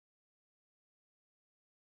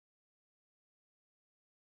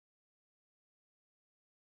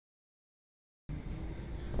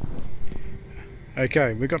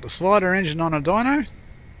Okay, we've got the slider engine on a dyno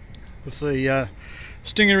with the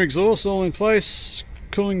Stinger exhaust all in place,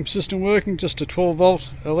 cooling system working, just a 12 volt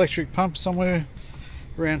electric pump somewhere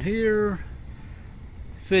around here,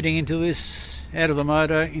 feeding into this out of the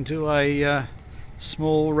motor into a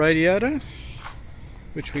small radiator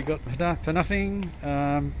which we got for nothing.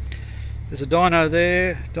 There's a dyno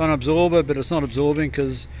there, dyno absorber, but it's not absorbing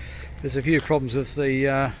because there's a few problems with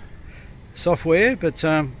the software, but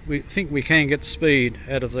we think we can get speed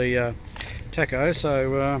out of the tacho.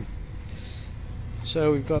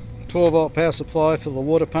 So we've got 12 volt power supply for the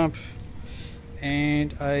water pump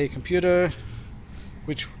and a computer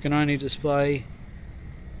which can only display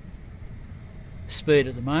speed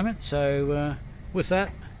at the moment. So with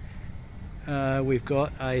that we've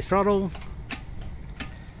got a throttle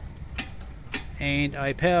and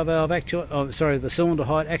a power valve the cylinder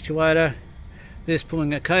height actuator. This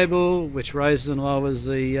pulling a cable which raises and lowers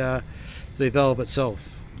the valve itself,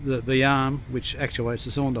 the arm which actuates the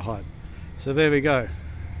cylinder height. So there we go.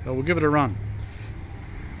 We'll give it a run.